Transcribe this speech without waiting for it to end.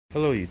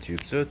Hello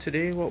YouTube. So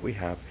today what we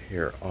have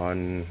here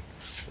on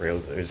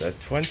rails is a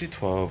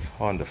 2012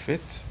 Honda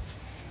Fit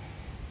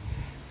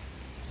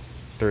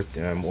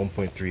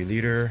 1.3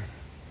 liter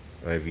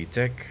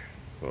VTEC.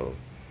 Well,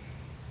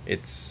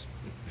 it's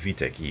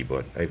VTEC E,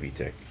 but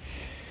VTEC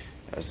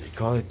as they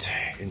call it.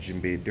 Engine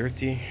bay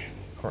dirty.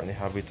 Currently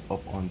have it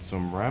up on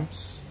some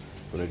ramps.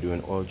 Gonna do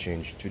an oil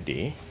change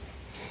today.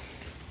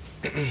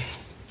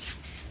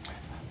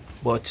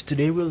 But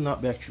today we'll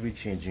not be actually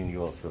changing the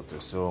oil filter,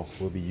 so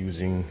we'll be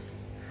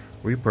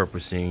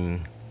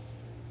repurposing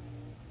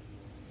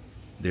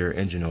their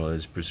engine oil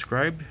as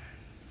prescribed.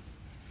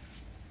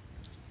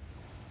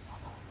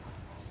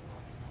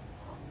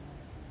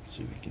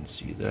 So we can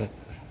see that.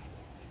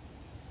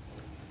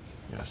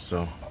 Yeah,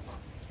 so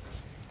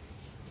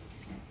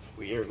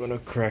we are gonna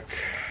crack.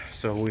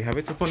 So we have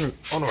it up on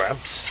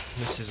ramps.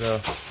 This is a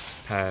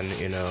pan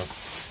in a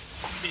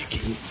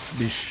baking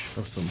dish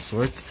of some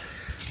sort,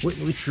 with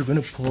which we're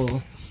gonna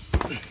pull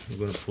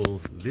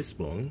this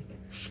bung.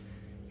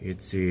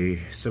 It's a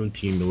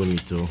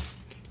 17mm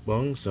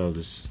bung, so I'll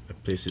just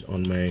place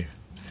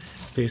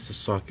the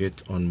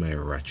socket on my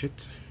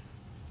ratchet,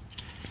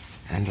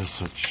 and as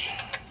such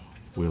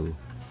will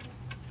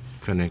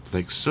connect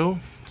like so.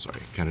 Sorry,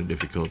 kind of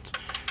difficult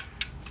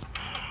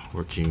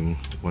working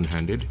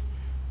one-handed.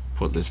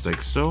 Put this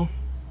like so,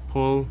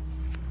 pull,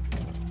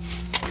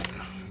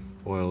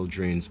 oil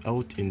drains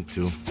out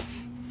into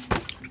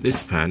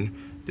this pan.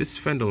 This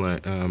fender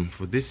line,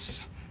 for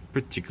this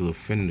particular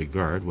fender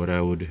guard, what I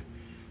would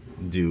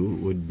do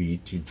would be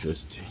to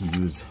just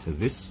use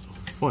this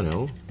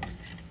funnel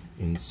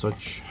in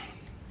such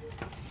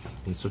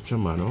a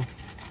manner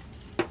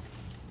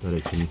that I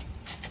can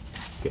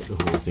get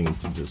the whole thing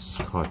to just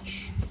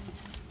scotch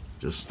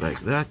just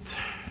like that,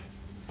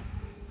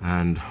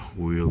 and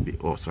we'll be,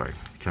 oh sorry,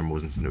 camera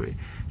wasn't in the way.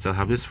 So I'll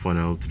have this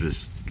funnel to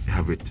just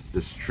have it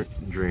just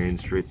drain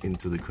straight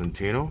into the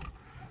container,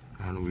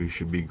 and we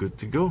should be good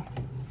to go.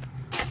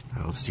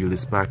 I'll seal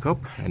this back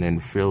up and then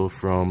fill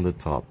from the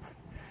top.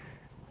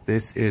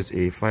 This is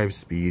a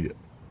 5-speed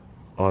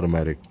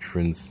automatic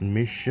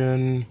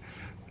transmission,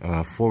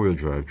 4-wheel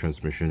drive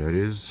transmission, that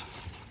is,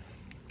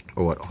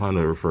 or what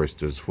Honda refers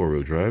to as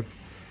 4-wheel drive.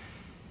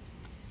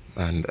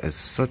 And as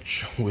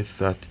such, with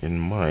that in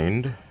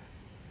mind,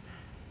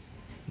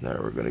 now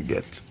we're gonna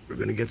get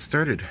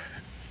started.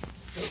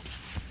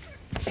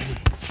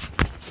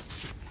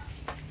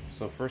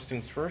 So first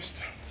things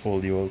first, pull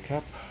the oil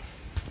cap.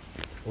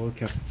 Oil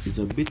cap is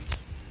a bit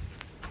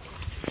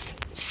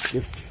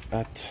stiff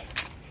at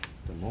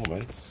the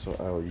moment, so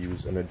I'll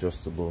use an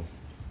adjustable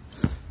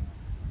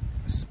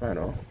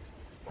spanner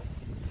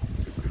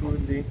to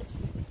crudely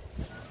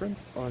crimp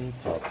on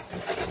top.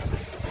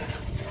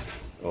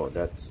 Oh,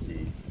 that's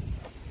the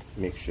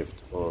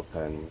makeshift oil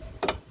pan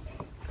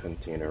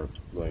container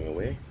blowing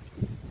away.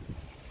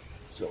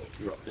 So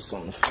drop this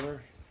on the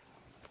floor.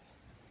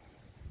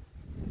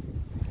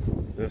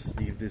 Just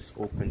leave this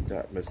open to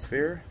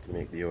atmosphere to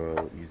make the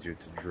oil easier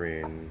to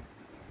drain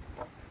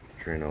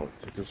out.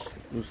 So just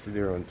loosely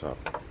there on top.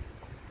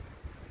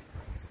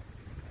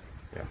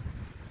 Yeah.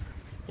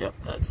 Yep,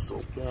 that's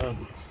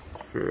open. It's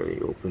fairly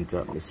open to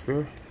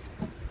atmosphere.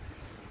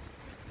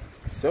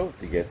 So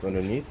to get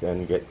underneath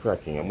and get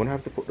cracking, I'm gonna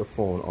have to put the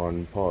phone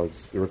on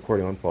pause, the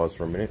recording on pause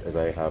for a minute, as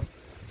I have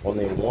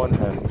only one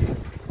hand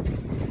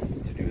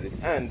to do this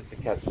and to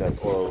catch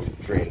that oil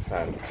drain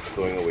pan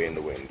blowing away in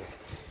the wind.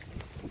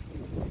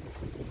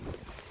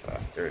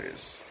 There it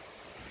is.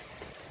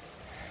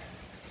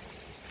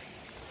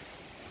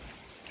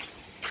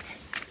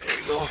 There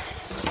we go.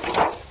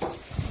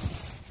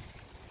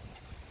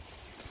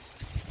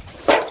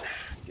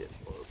 Get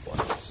oil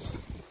buttons.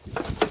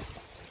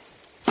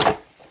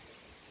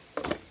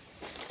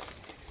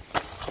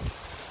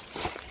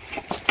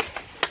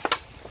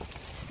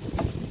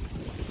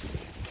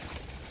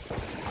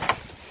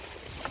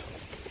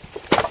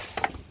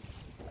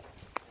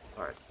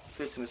 Alright,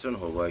 placing this on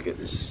hold while I get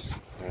this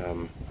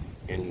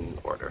in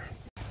order.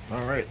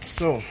 Alright,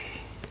 so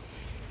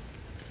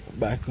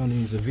back on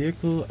the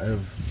vehicle,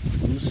 I've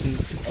loosened,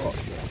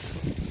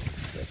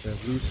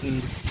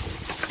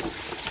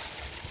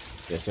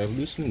 I've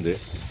loosened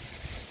this.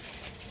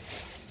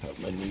 Have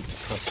my need to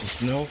catch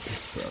this now.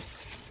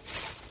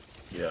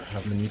 Yeah,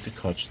 have my need to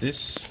catch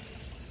this,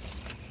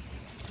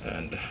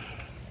 and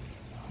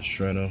just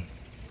trying to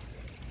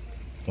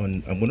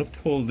I'm gonna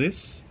pull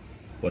this,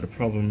 but the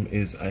problem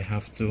is I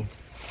have to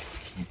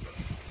keep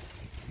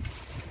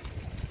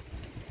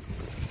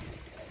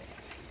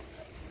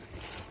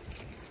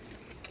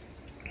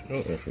no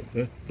effort.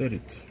 Let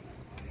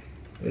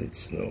it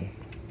snow.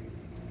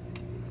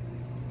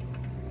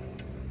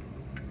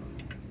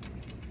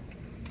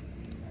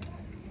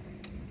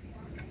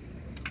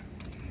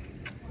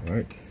 All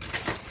right,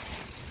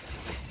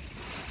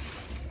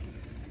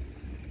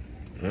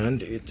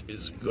 and it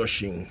is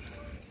gushing.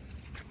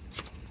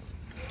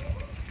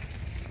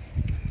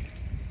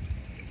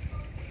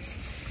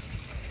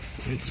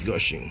 It's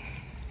gushing.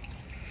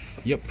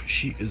 Yep,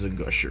 she is a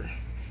gusher.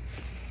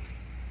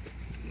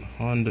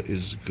 Honda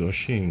is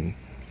gushing.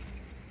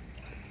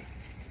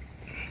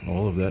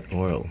 all of that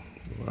oil.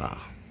 Wow,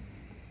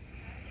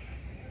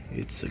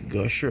 it's a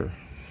gusher.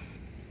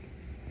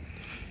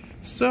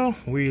 So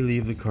we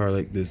leave the car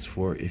like this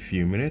for a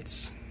few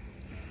minutes.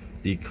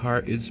 The car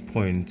is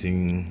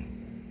pointing,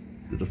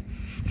 the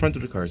front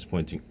of the car is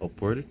pointing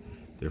upward,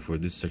 therefore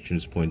this section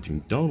is pointing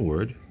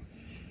downward,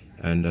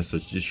 and as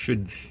such this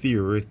should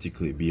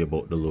theoretically be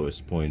about the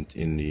lowest point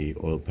in the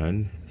oil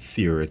pan,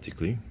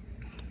 theoretically.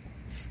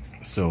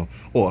 So,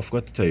 oh, I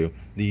forgot to tell you,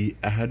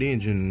 I had the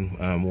engine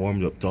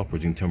warmed up to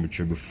operating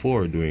temperature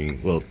before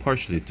doing, well,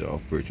 partially to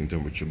operating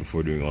temperature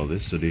before doing all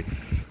this, so the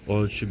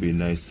oil should be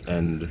nice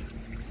and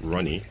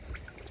runny.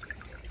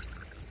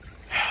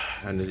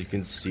 And as you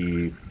can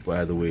see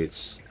by the way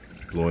it's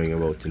blowing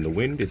about in the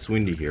wind, it's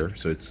windy here,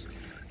 so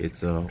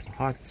it's a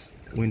hot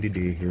windy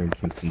day here in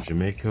Kingston,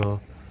 Jamaica,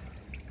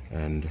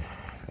 and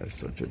as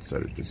such I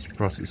started this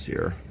process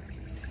here.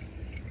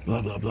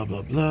 Blah blah blah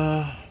blah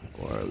blah.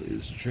 Oil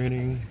is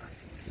draining.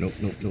 Nope.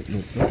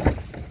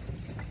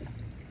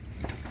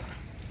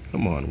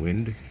 Come on,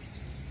 wind.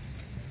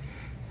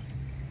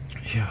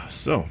 Yeah,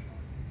 so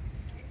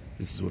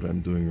this is what I'm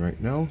doing right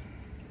now.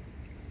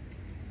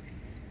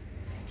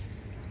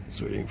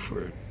 Just waiting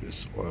for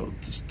this oil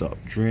to stop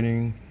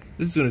draining.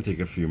 This is going to take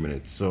a few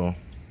minutes, so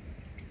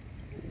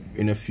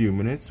in a few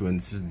minutes when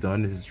this is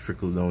done, this is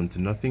trickled down to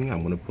nothing,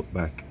 I'm going to put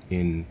back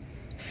in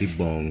the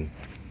bung.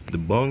 The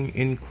bung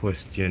in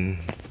question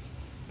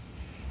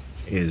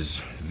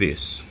is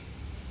this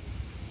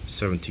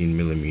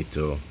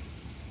 17mm.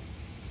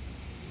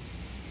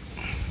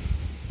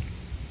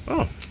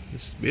 Oh,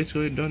 this is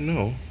basically done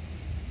now.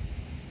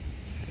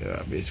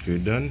 Yeah, basically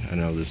done,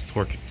 and I'll just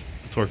torque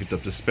it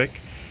up to spec.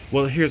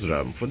 Well, here's what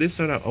happened. For this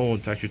side, I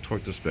won't actually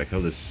torque the spec.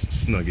 I'll just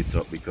snug it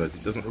up because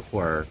it doesn't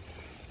require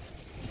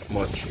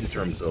much in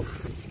terms of,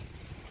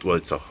 well,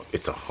 it's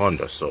a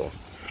Honda, so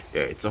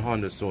yeah, it's a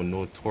Honda, so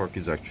no torque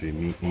is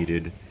actually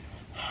needed.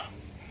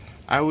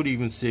 I would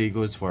even say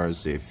go as far as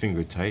say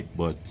finger tight,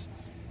 but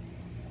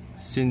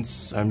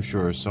since I'm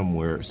sure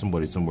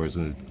somebody somewhere is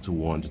going to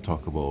want to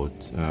talk about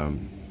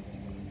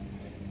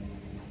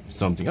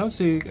something, I'll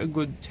say a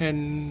good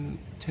 10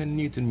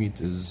 Newton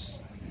meters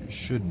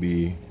should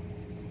be.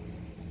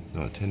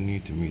 No, 10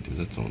 Newton meters.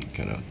 That sounds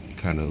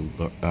kind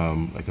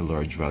of like a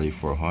large value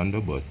for a Honda,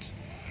 but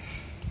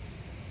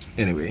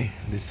anyway,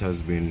 this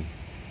has been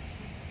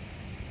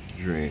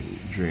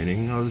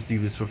draining. I'll just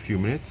leave this for a few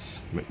minutes.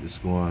 Make this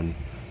go on,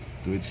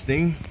 do its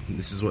thing.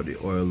 This is what the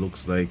oil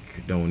looks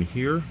like down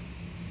here.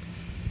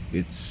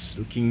 It's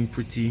looking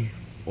pretty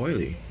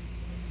oily.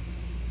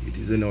 It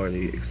is an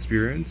oily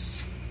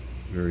experience.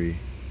 Very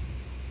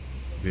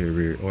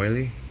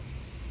oily.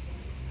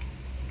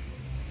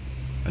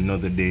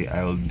 Another day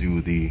I'll do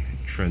the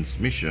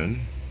transmission.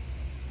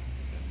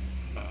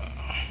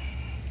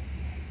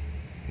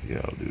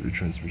 Yeah, I'll do the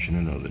transmission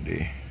another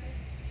day.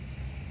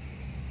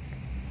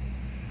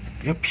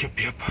 Yep.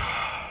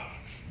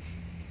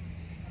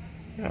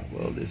 Yeah,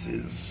 well, this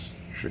is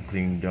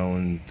trickling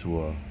down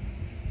to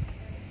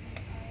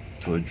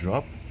a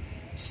drop.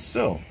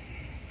 So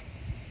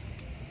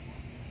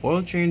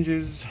oil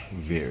changes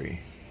vary.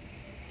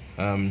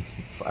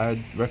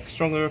 I'd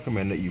strongly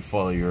recommend that you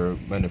follow your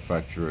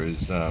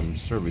manufacturer's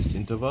service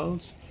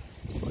intervals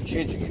or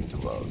changing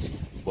intervals,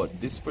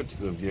 but this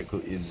particular vehicle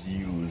is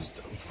used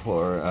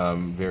for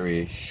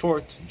very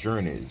short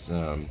journeys,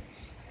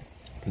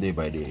 day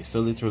by day.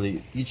 So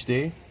literally each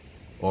day,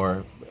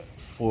 or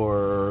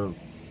for,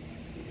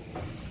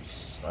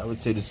 I would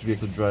say this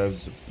vehicle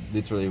drives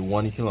literally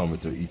 1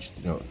 kilometer each,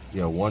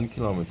 1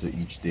 kilometer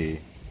each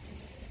day.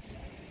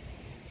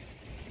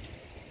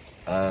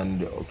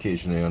 And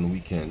occasionally on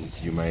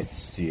weekends you might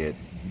see it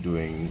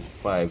doing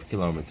 5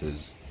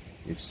 kilometers,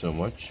 if so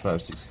much,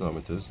 5-6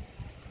 kilometers.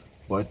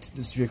 But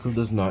this vehicle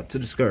does not. So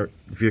this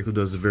vehicle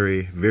does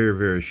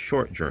very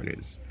short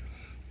journeys,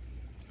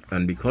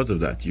 and because of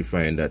that you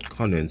find that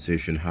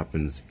condensation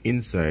happens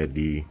inside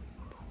the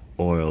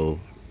oil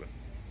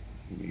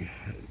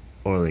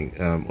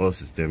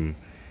system,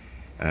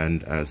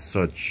 and as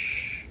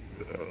such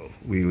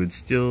we would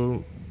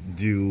still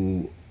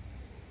do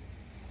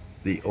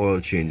the oil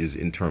changes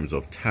in terms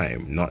of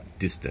time, not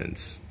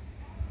distance.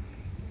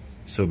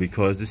 So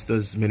because this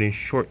does many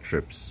short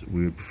trips,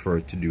 we would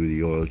prefer to do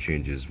the oil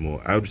changes more.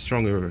 I would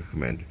strongly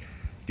recommend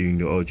doing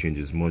the oil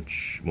changes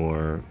much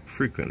more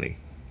frequently.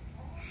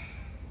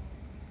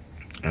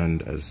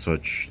 And as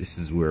such, this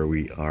is where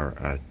we are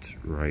at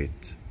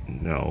right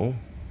now.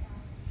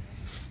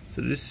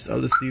 So this,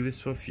 I'll just leave this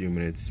for a few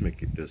minutes,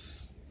 make it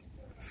just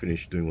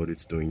finish doing what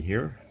it's doing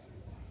here,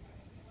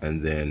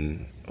 and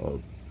then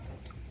I'll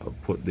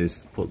put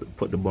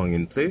the bung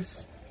in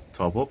place,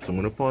 top up. So I'm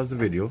gonna pause the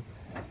video,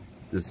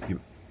 just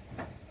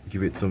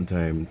give it some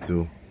time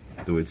to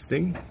do its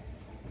thing,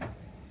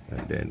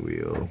 and then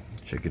we'll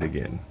check it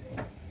again.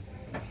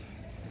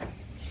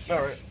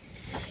 All right.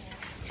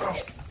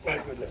 Oh my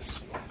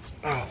goodness.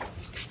 Oh.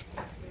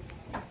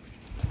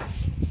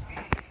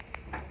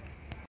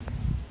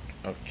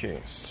 Okay,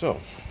 so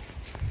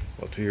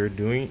what we are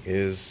doing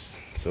is,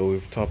 so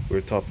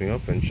we're topping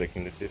up and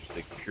checking the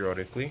dipstick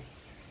periodically.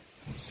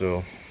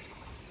 So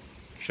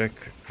check,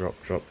 drop,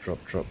 drop,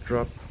 drop, drop,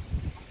 drop.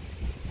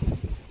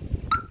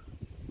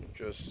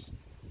 Just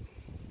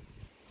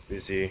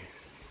busy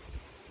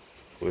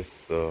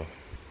with the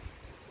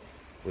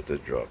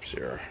drops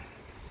here.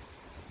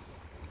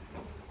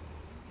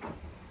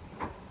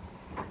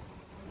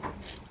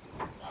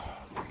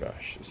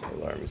 Gosh, this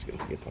alarm is going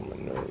to get on my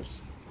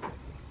nerves.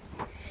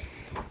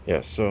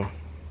 Yeah, so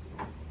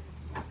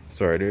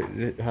sorry,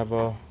 does it have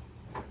a,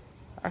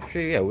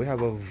 actually, yeah, we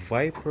have a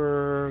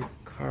Viper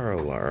car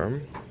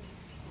alarm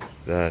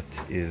that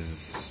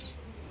is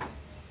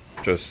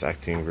just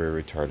acting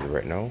very retarded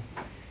right now.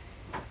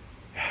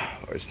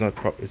 It's not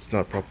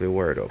properly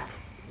wired up.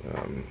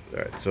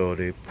 Alright, so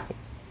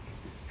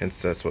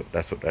hence that's what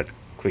that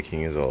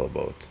clicking is all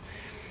about.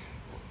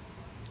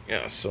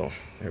 Yeah, so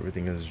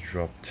everything is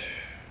dropped.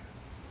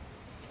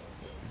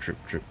 Drip,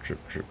 drip,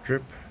 drip, drip,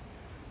 drip.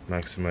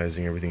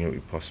 Maximizing everything that we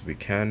possibly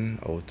can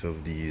out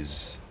of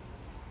these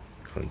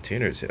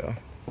containers here.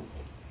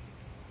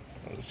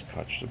 I'll just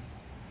catch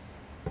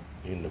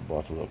the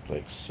bottle up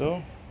like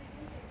so.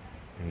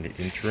 In the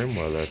interim,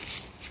 while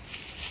that's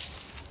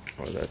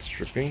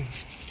dripping,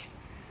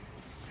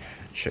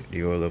 check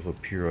the oil level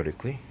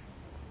periodically.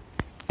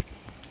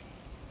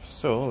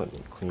 So let me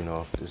clean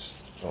off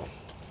this. Oh.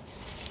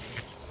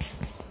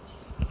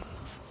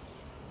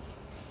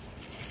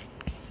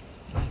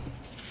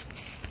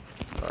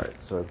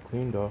 Alright, so I've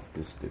cleaned off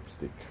this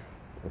dipstick.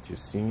 What you're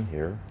seeing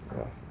here,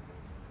 yeah.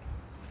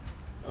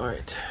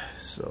 Alright,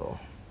 so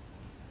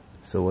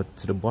what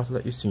the bottle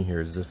that you're seeing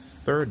here is the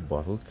third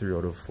bottle, 3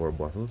 out of 4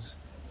 bottles.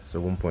 It's a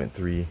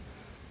 1.3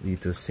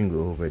 liter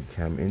single overhead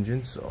cam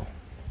engine, so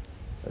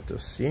let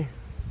us see.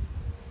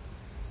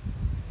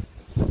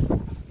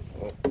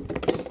 Oh,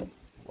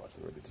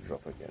 bottle ready to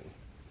drop again.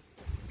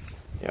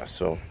 Yeah,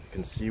 so you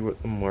can see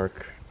what the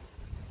mark,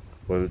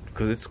 well,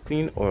 because it's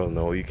clean oil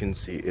now, you can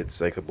see it's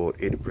like about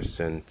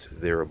 80%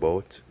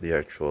 thereabout the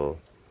actual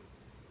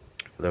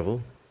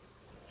level.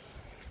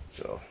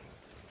 So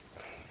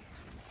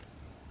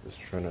just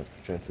trying to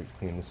gently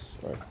clean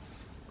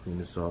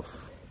this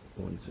off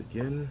once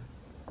again.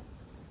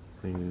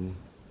 Clean,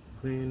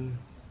 clean.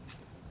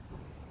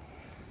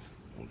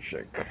 And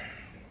check.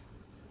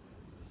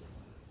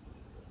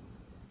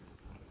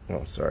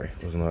 Oh, sorry,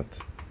 I was not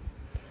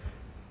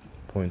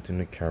pointing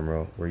the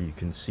camera where you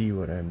can see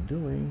what I'm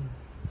doing.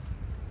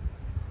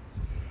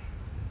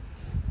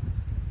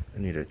 I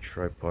need a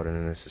tripod and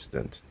an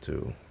assistant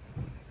to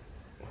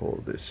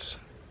hold this.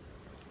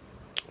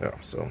 Yeah,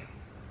 so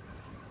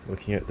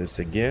looking at this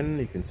again,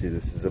 you can see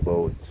this is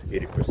about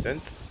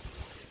 80%.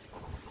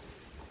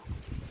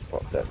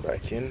 Pop that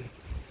back in,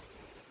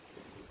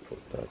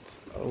 put that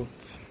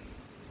out.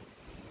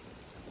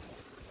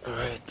 All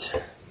right.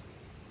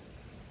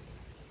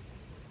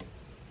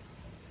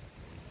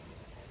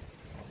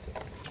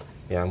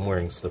 Yeah, I'm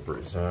wearing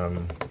slippers.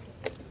 MOLSER.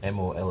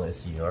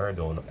 I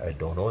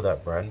don't know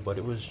that brand, but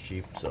it was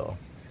cheap, so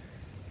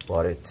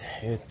bought it.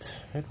 It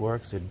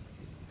works. It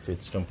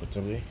fits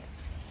comfortably.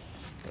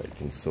 I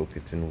can soak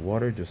it in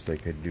water just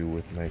like I do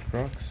with my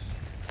Crocs.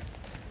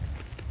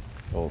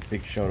 Oh,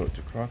 big shout out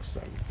to Crocs.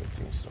 I'm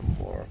putting some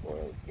more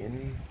oil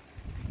in.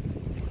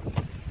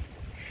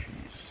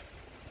 Jeez.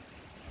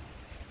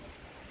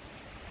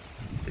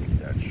 I think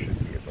that should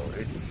be about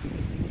it.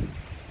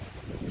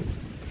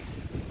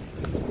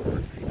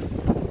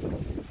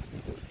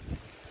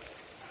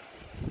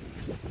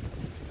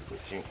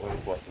 Putting oil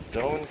bottle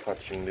down,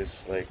 catching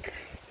this like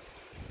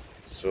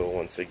so.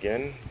 Once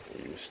again,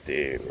 you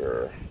stay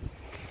where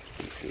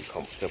you feel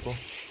comfortable.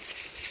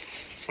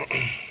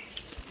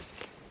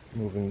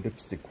 Moving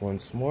dipstick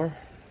once more,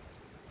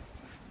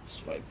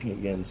 swiping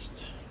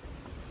against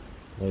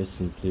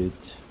license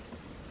plate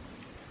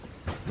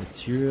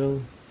material,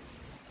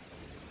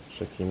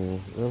 checking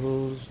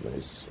levels,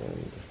 nice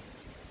and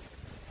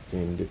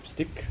clean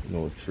dipstick,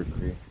 no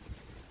trickery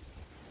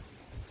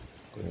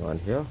going on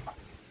here.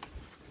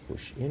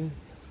 Push in,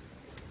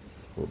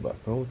 pull back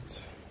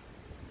out.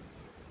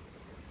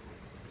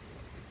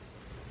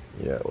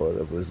 Yeah, oil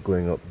level is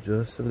going up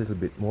just a little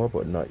bit more,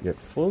 but not yet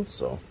full,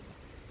 so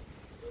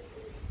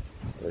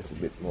a little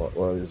bit more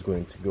oil is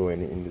going to go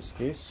in this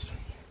case.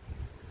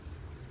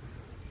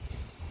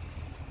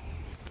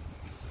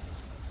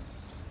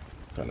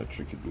 Kind of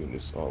tricky doing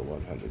this all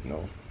one-handed now.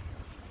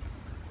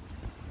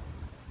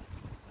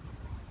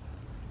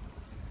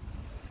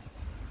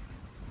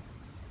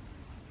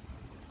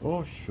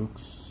 Oh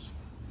shucks.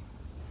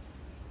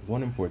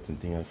 One important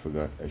thing I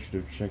forgot. I should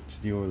have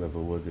checked the oil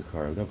level with the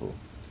car level.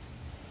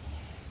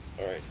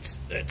 Alright,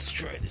 let's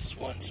try this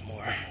once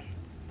more.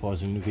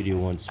 Pausing the video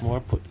once more,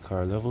 put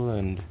car level,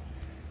 and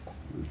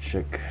we'll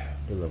check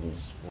the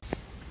levels.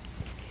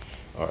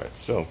 Alright,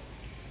 so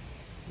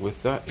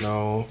with that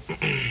now,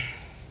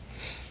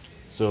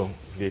 so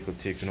vehicle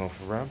taken off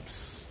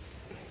ramps,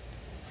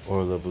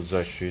 oil levels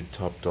actually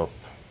topped up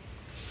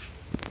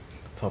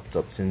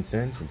since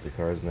then, since the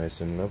car is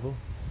nice and level.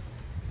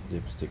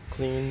 Dipstick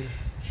cleaned,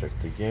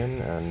 checked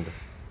again, and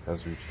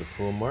has reached the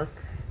full mark.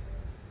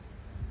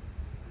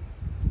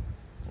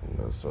 And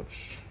as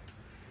such,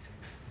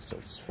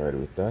 Satisfied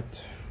with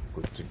that.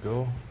 Good to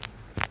go.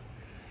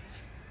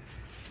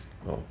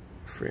 Oh,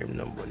 frame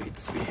number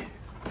needs to be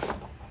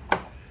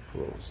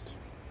closed.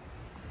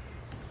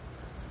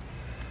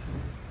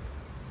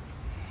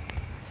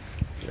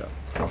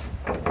 Yeah.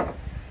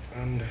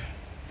 And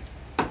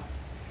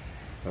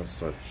as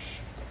such,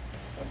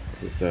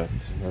 with that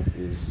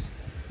is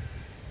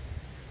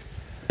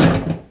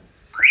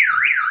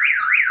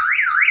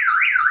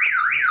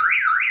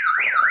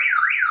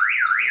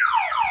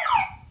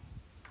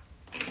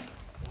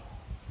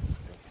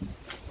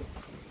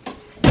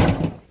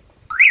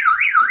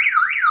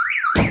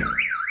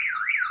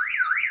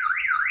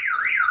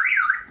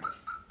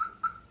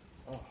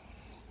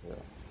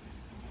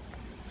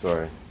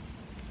sorry,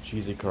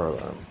 cheesy car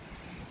alarm.